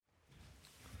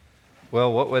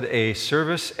Well, what would a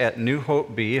service at New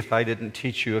Hope be if I didn't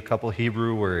teach you a couple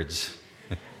Hebrew words?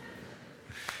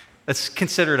 Let's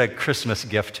consider it a Christmas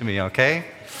gift to me, okay?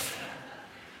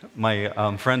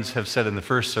 My friends have said in the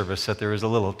first service that there is a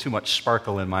little too much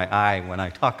sparkle in my eye when I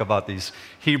talk about these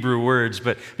Hebrew words.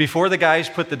 But before the guys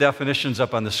put the definitions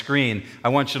up on the screen, I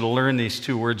want you to learn these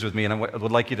two words with me, and I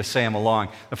would like you to say them along.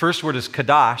 The first word is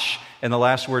kadash, and the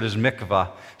last word is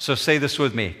mikvah. So say this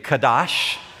with me: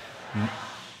 kadash,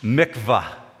 mikvah.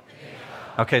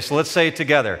 Okay, so let's say it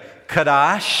together.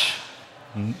 Kadash,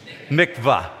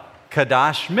 mikvah.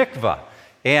 Kadash, mikvah.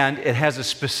 And it has a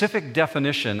specific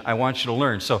definition I want you to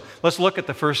learn. So let's look at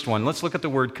the first one. Let's look at the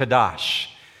word kadash.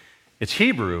 It's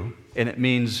Hebrew, and it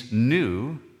means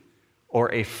new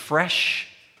or a fresh,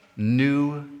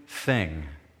 new thing.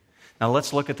 Now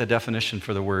let's look at the definition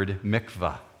for the word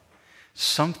mikvah.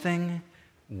 Something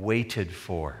waited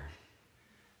for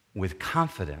with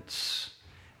confidence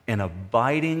and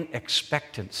abiding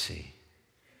expectancy,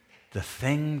 the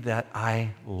thing that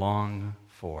I long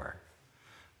for.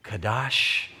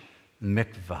 Kadash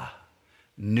mikvah,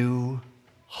 new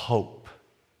hope.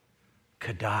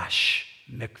 Kadash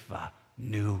mikvah,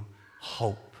 new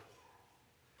hope.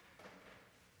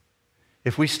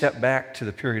 If we step back to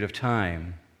the period of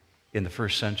time in the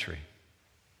first century,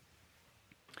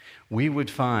 we would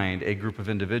find a group of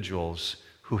individuals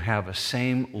who have a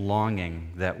same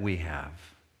longing that we have.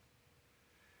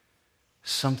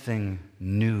 Something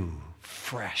new,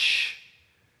 fresh,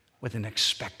 with an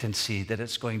expectancy that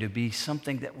it's going to be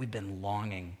something that we've been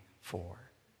longing for.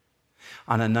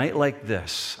 On a night like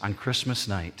this, on Christmas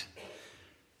night,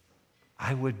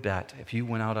 I would bet if you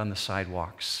went out on the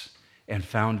sidewalks and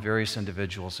found various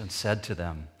individuals and said to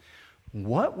them,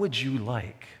 "What would you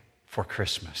like for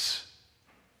Christmas?"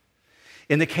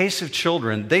 In the case of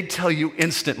children, they'd tell you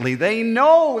instantly. They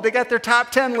know, they got their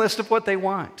top 10 list of what they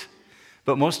want.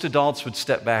 But most adults would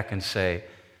step back and say,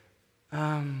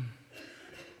 I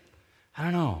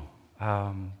don't know.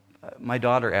 My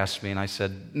daughter asked me, and I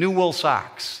said, new wool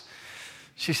socks.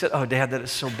 She said, "Oh, Dad, that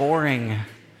is so boring."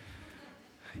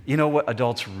 You know what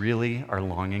adults really are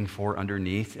longing for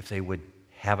underneath if they would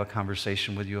have a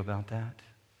conversation with you about that?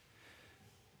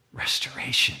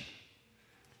 Restoration,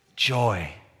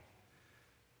 joy,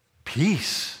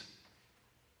 peace.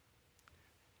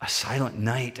 A silent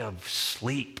night of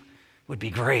sleep would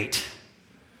be great.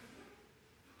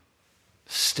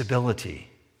 Stability.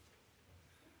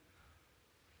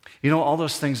 You know, all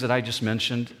those things that I just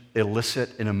mentioned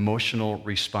elicit an emotional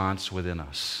response within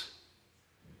us.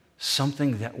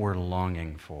 Something that we're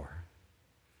longing for.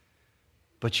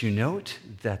 But you note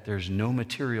that there's no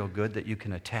material good that you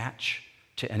can attach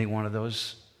to any one of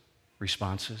those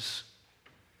responses.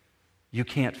 You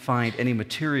can't find any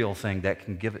material thing that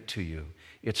can give it to you.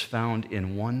 It's found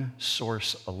in one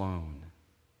source alone.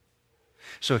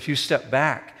 So if you step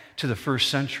back to the first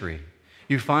century,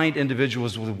 you find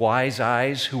individuals with wise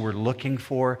eyes who were looking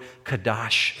for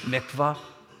kadash mikvah,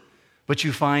 but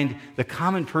you find the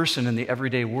common person in the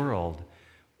everyday world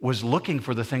was looking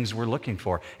for the things we're looking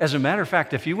for. As a matter of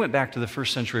fact, if you went back to the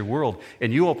first century world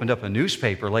and you opened up a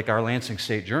newspaper like our Lansing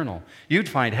State Journal, you'd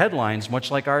find headlines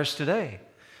much like ours today.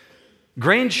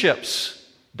 Grain ships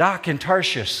dock in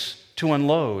Tarshish to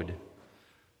unload.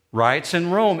 Riots in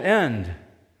Rome end.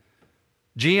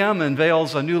 GM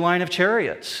unveils a new line of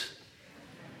chariots.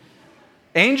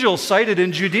 Angels sighted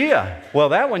in Judea. Well,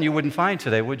 that one you wouldn't find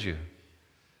today, would you?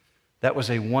 That was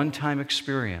a one-time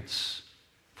experience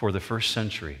for the first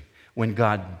century when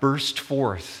God burst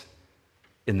forth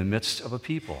in the midst of a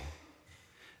people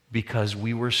because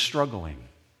we were struggling.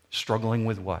 Struggling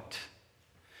with what?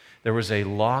 There was a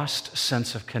lost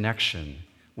sense of connection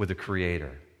with the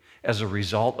Creator. As a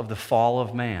result of the fall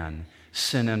of man,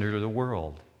 sin entered the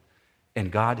world,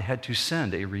 and God had to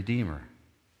send a Redeemer.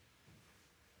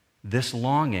 This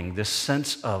longing, this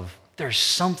sense of there's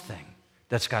something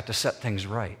that's got to set things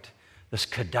right, this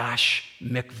kadash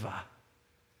mikvah,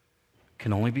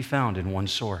 can only be found in one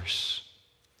source.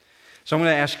 So I'm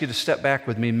going to ask you to step back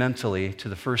with me mentally to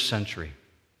the first century.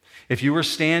 If you were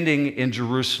standing in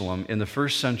Jerusalem in the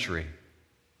first century,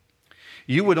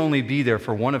 you would only be there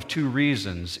for one of two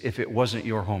reasons if it wasn't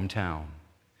your hometown.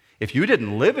 If you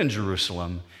didn't live in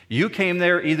Jerusalem, you came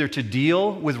there either to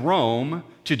deal with Rome,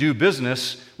 to do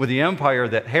business with the empire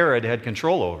that Herod had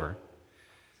control over,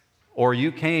 or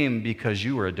you came because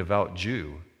you were a devout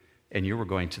Jew and you were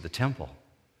going to the temple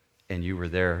and you were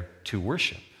there to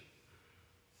worship.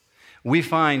 We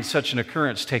find such an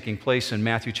occurrence taking place in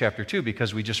Matthew chapter 2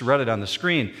 because we just read it on the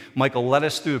screen. Michael led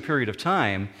us through a period of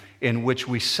time in which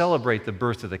we celebrate the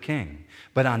birth of the King.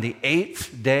 But on the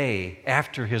 8th day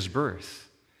after his birth,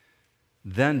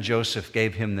 Then Joseph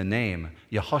gave him the name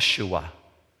Yehoshua,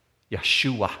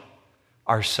 Yeshua,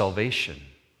 our salvation.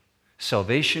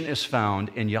 Salvation is found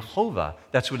in Jehovah.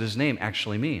 That's what his name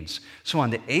actually means. So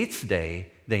on the 8th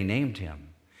day, they named him.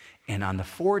 And on the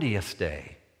 40th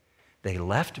day, they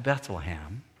left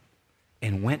Bethlehem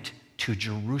and went to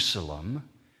Jerusalem,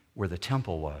 where the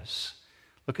temple was.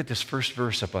 Look at this first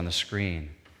verse up on the screen.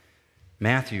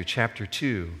 Matthew chapter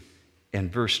 2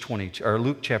 and verse 22, or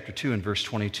Luke chapter 2 and verse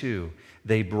 22.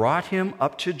 They brought him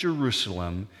up to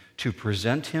Jerusalem to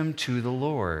present him to the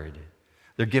Lord.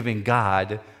 They're giving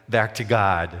God back to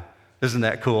God. Isn't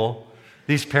that cool?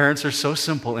 These parents are so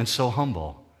simple and so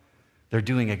humble. They're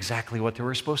doing exactly what they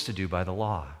were supposed to do by the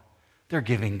law. They're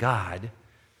giving God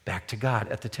back to God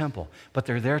at the temple. But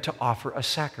they're there to offer a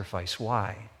sacrifice.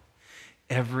 Why?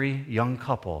 Every young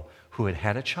couple who had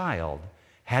had a child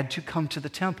had to come to the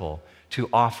temple to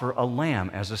offer a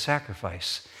lamb as a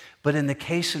sacrifice. But in the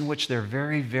case in which they're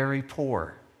very, very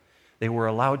poor, they were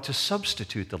allowed to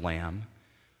substitute the lamb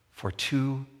for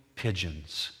 2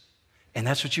 pigeons. And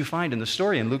that's what you find in the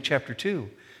story in Luke chapter 2.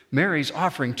 Mary's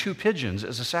offering 2 pigeons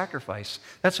as a sacrifice.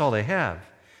 That's all they have.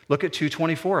 Look at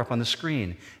 2:24 up on the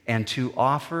screen. And to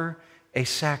offer a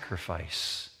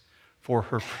sacrifice for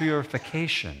her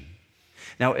purification.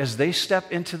 Now, as they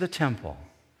step into the temple,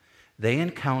 they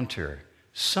encounter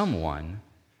someone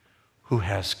who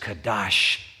has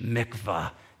Kadash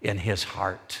Mikvah in his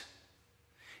heart.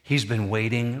 He's been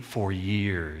waiting for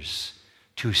years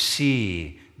to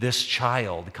see this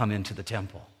child come into the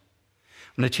temple.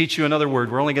 I'm going to teach you another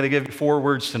word. We're only going to give you 4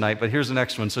 words tonight, but here's the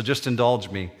next one, so just indulge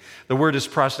me. The word is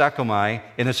prosdakomai,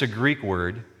 and it's a Greek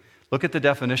word. Look at the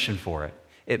definition for it.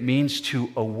 It means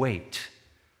to await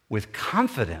with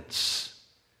confidence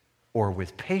or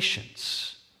with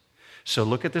patience. So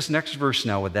look at this next verse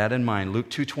now with that in mind, Luke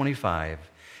 2:25.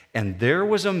 And there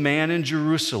was a man in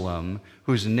Jerusalem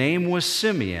whose name was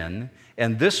Simeon,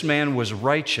 and this man was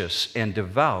righteous and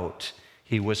devout.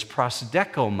 He was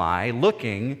prosdekomai,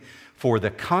 looking for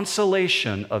the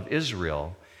consolation of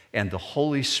Israel, and the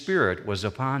Holy Spirit was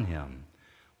upon him.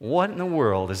 What in the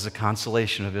world is the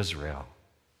consolation of Israel?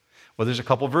 Well, there's a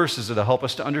couple verses that'll help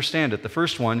us to understand it. The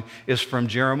first one is from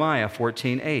Jeremiah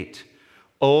 14:8.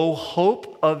 O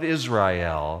hope of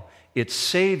Israel, its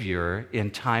Savior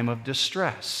in time of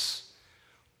distress.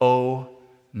 O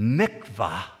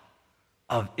mikvah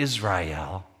of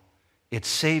Israel, its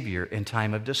Savior in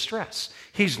time of distress.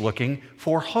 He's looking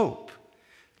for hope.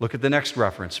 Look at the next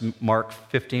reference, Mark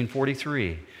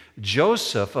 15:43.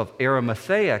 Joseph of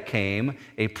Arimathea came,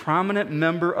 a prominent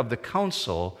member of the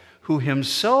council, who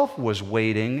himself was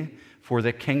waiting for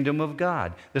the kingdom of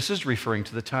God. This is referring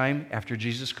to the time after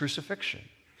Jesus' crucifixion.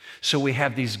 So we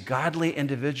have these godly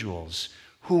individuals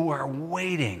who are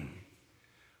waiting,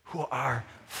 who are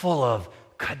full of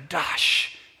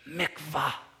Kadash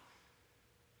Mikvah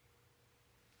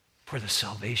for the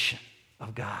salvation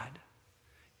of God.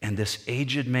 And this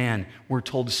aged man, we're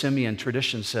told Simeon,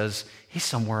 tradition says, he's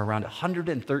somewhere around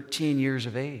 113 years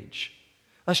of age.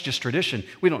 That's just tradition.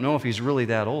 We don't know if he's really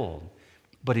that old,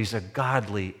 but he's a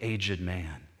godly aged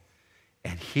man.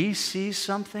 And he sees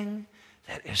something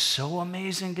that is so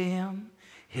amazing to him,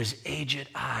 his aged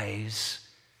eyes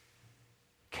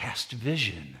cast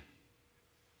vision,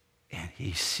 and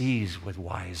he sees with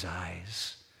wise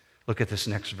eyes. Look at this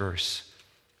next verse,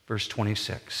 verse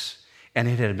 26. And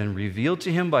it had been revealed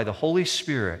to him by the Holy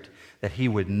Spirit that he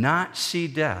would not see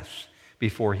death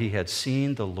before he had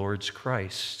seen the Lord's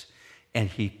Christ. And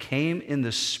he came in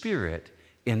the Spirit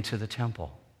into the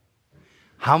temple.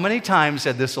 How many times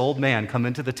had this old man come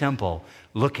into the temple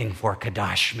looking for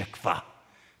Kadash Mikvah?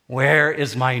 Where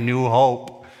is my new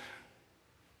hope?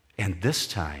 And this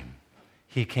time,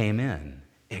 he came in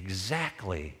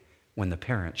exactly when the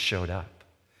parents showed up.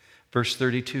 Verse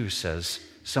 32 says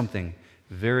something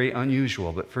very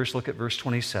unusual, but first look at verse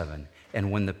 27.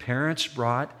 And when the parents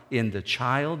brought in the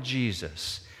child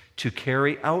Jesus to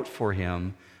carry out for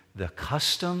him the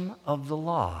custom of the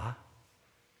law.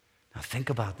 Now think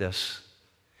about this.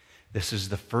 This is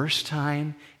the first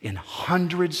time in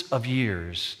hundreds of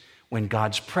years when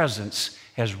God's presence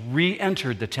has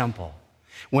re-entered the temple.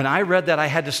 When I read that, I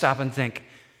had to stop and think,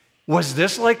 was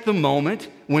this like the moment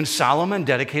when Solomon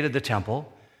dedicated the temple?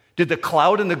 Did the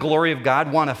cloud and the glory of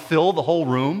God want to fill the whole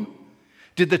room?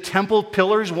 Did the temple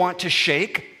pillars want to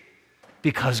shake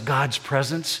because God's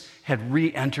presence had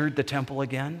re-entered the temple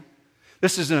again?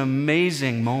 This is an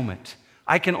amazing moment.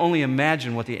 I can only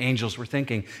imagine what the angels were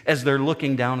thinking as they're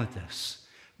looking down at this.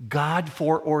 God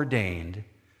foreordained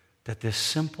that this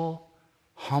simple,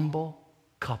 humble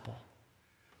couple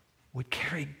would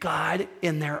carry God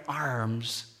in their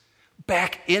arms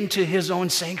back into his own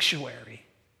sanctuary.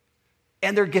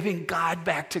 And they're giving God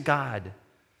back to God,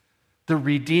 the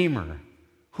Redeemer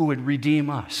who would redeem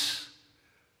us.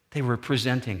 They were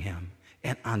presenting him.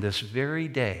 And on this very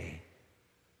day,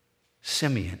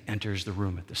 Simeon enters the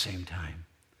room at the same time.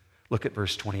 Look at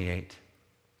verse 28.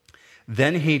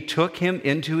 Then he took him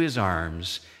into his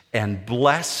arms and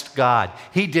blessed God.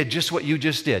 He did just what you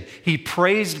just did. He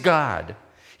praised God.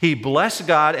 He blessed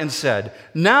God and said,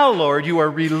 "Now, Lord, you are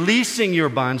releasing your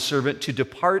bondservant to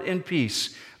depart in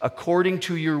peace according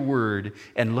to your word."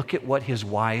 And look at what his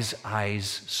wise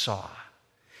eyes saw.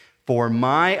 "For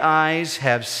my eyes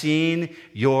have seen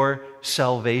your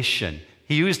salvation."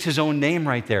 He used his own name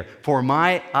right there. "For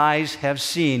my eyes have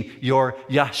seen your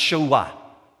Yeshua,"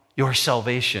 your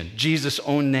salvation, Jesus'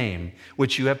 own name,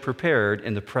 "which you have prepared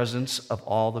in the presence of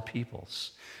all the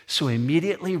peoples." So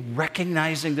immediately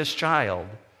recognizing this child,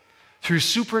 through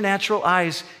supernatural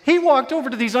eyes, he walked over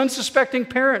to these unsuspecting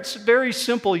parents, very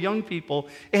simple young people,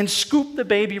 and scooped the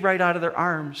baby right out of their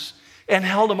arms and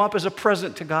held him up as a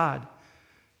present to God.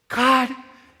 "God,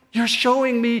 you're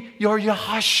showing me your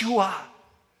Yeshua.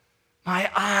 My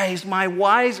eyes, my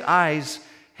wise eyes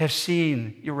have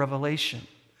seen your revelation."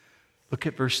 Look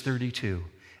at verse 32.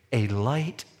 "A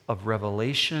light of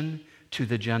revelation to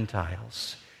the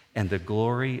Gentiles and the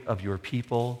glory of your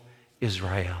people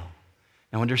Israel."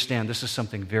 Now understand, this is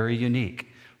something very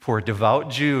unique. For a devout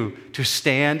Jew to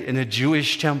stand in a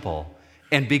Jewish temple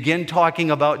and begin talking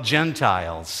about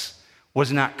Gentiles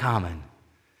was not common.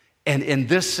 And in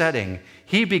this setting,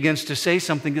 he begins to say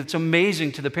something that's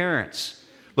amazing to the parents.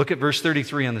 Look at verse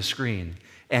 33 on the screen.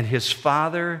 "And his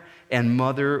father and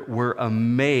mother were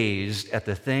amazed at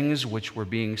the things which were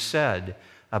being said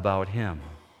about him."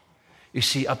 You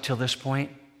see, up till this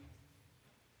point,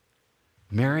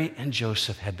 Mary and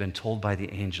Joseph had been told by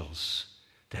the angels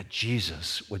that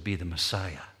Jesus would be the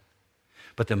Messiah.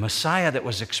 But the Messiah that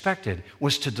was expected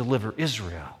was to deliver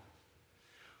Israel.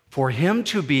 For him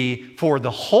to be for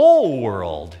the whole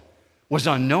world was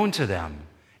unknown to them.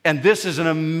 And this is an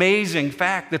amazing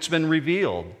fact that's been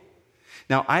revealed.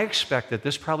 Now, I expect that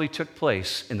this probably took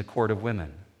place in the court of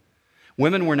women.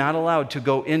 Women were not allowed to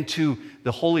go into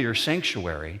the holier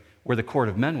sanctuary where the court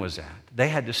of men was at. They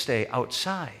had to stay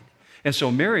outside. And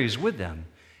so Mary's with them,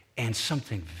 and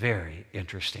something very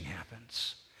interesting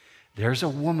happens. There's a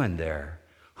woman there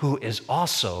who is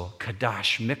also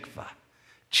Kadash Mikvah,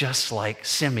 just like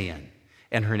Simeon,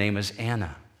 and her name is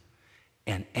Anna.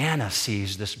 And Anna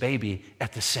sees this baby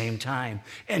at the same time,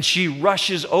 and she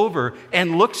rushes over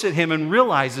and looks at him and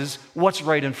realizes what's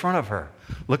right in front of her.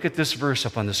 Look at this verse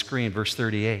up on the screen, verse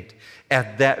 38.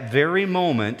 "At that very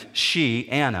moment, she,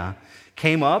 Anna,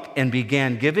 came up and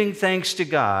began giving thanks to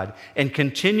God and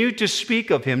continued to speak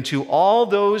of him to all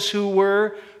those who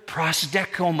were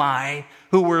prosdekomai,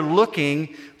 who were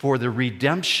looking for the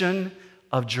redemption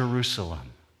of Jerusalem."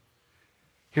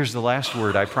 Here's the last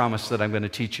word I promise that I'm going to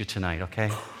teach you tonight,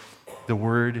 okay? The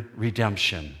word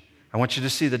redemption. I want you to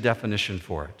see the definition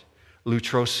for it.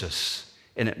 Lutrosis,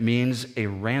 and it means a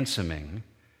ransoming,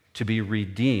 to be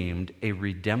redeemed, a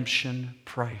redemption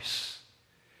price.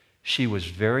 She was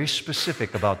very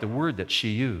specific about the word that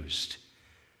she used.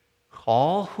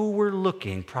 All who were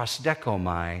looking,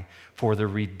 prosdekomai, for the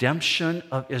redemption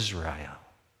of Israel.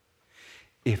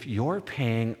 If you're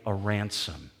paying a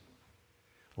ransom,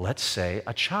 let's say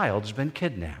a child's been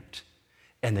kidnapped,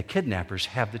 and the kidnappers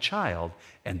have the child,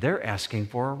 and they're asking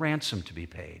for a ransom to be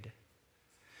paid.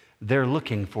 They're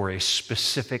looking for a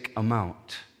specific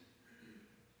amount.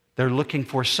 They're looking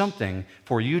for something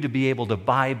for you to be able to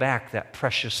buy back that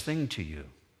precious thing to you.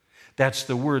 That's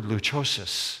the word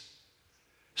lutrosis.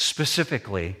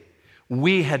 Specifically,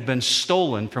 we had been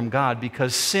stolen from God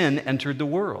because sin entered the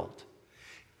world.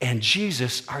 And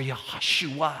Jesus, our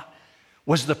Yeshua,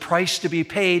 was the price to be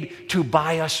paid to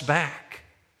buy us back.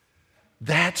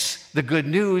 That's the good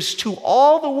news to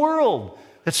all the world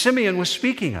that Simeon was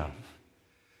speaking of.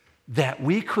 That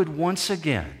we could once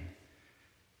again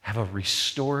have a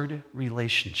restored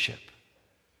relationship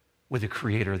with the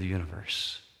creator of the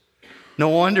universe. No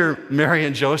wonder Mary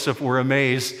and Joseph were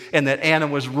amazed and that Anna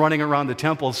was running around the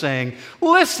temple saying,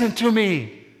 "Listen to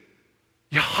me,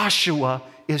 Yeshua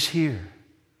is here."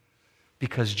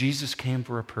 Because Jesus came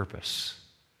for a purpose,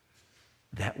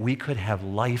 that we could have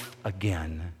life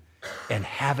again and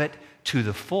have it to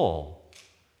the full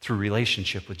through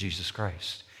relationship with Jesus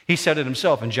Christ. He said it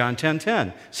himself in John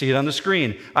 10:10. See it on the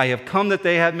screen. "I have come that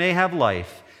they may have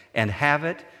life and have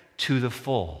it to the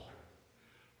full."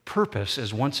 Purpose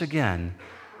has once again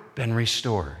been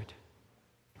restored.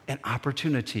 An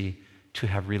opportunity to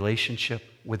have relationship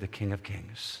with the King of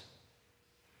Kings.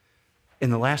 In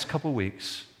the last couple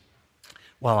weeks,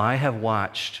 while I have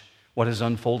watched what has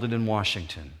unfolded in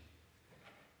Washington,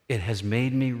 it has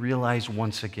made me realize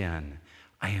once again,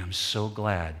 I am so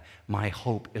glad my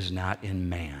hope is not in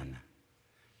man,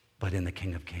 but in the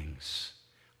King of Kings.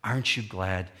 Aren't you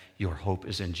glad your hope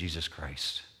is in Jesus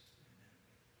Christ?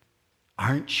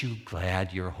 Aren't you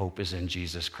glad your hope is in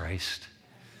Jesus Christ?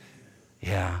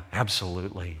 Yeah,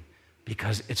 absolutely.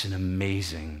 Because it's an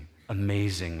amazing,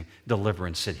 amazing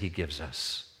deliverance that he gives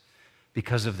us.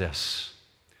 Because of this,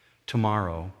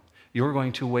 tomorrow, you're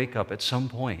going to wake up at some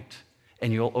point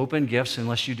and you'll open gifts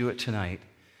unless you do it tonight.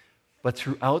 But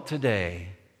throughout the day,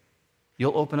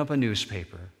 you'll open up a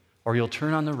newspaper or you'll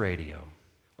turn on the radio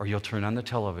or you'll turn on the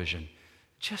television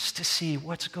just to see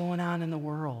what's going on in the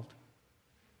world.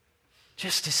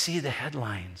 Just to see the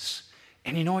headlines.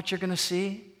 And you know what you're going to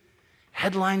see?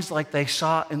 Headlines like they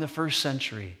saw in the first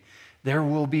century. There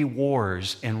will be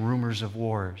wars and rumors of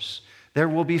wars. There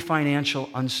will be financial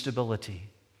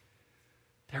instability.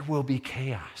 There will be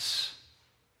chaos.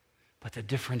 But the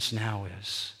difference now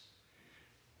is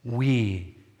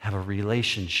we have a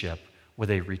relationship with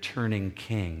a returning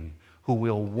king who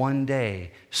will one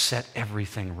day set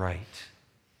everything right.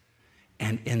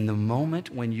 And in the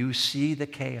moment when you see the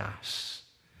chaos,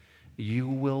 you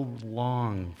will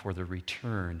long for the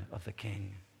return of the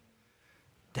king.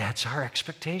 That's our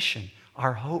expectation,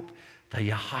 our hope, the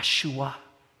Yahashua.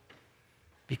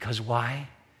 Because why?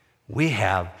 We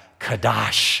have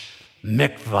Kadash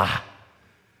Mikvah.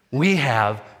 We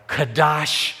have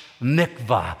Kadash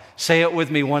Mikvah. Say it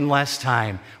with me one last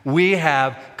time. We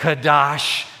have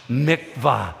Kadash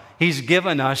Mikvah. He's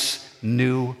given us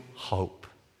new hope.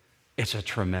 It's a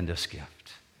tremendous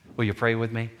gift. Will you pray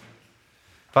with me?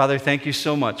 Father, thank you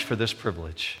so much for this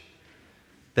privilege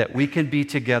that we can be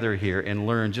together here and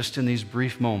learn just in these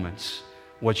brief moments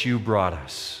what you brought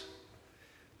us.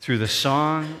 Through the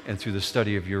song and through the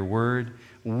study of your word,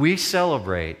 we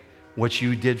celebrate what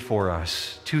you did for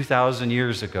us 2,000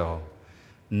 years ago,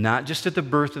 not just at the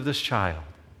birth of this child,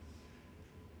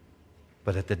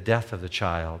 but at the death of the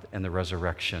child and the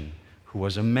resurrection, who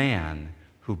was a man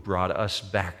who brought us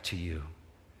back to you.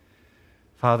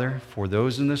 Father, for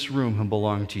those in this room who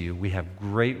belong to you, we have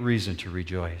great reason to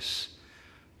rejoice.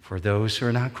 For those who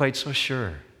are not quite so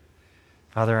sure,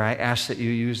 Father, I ask that you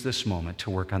use this moment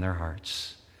to work on their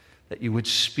hearts, that you would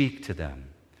speak to them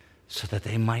so that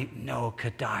they might know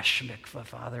Kadash Mikvah,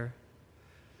 Father,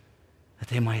 that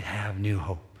they might have new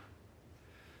hope.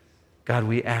 God,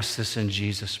 we ask this in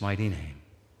Jesus' mighty name.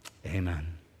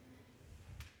 Amen.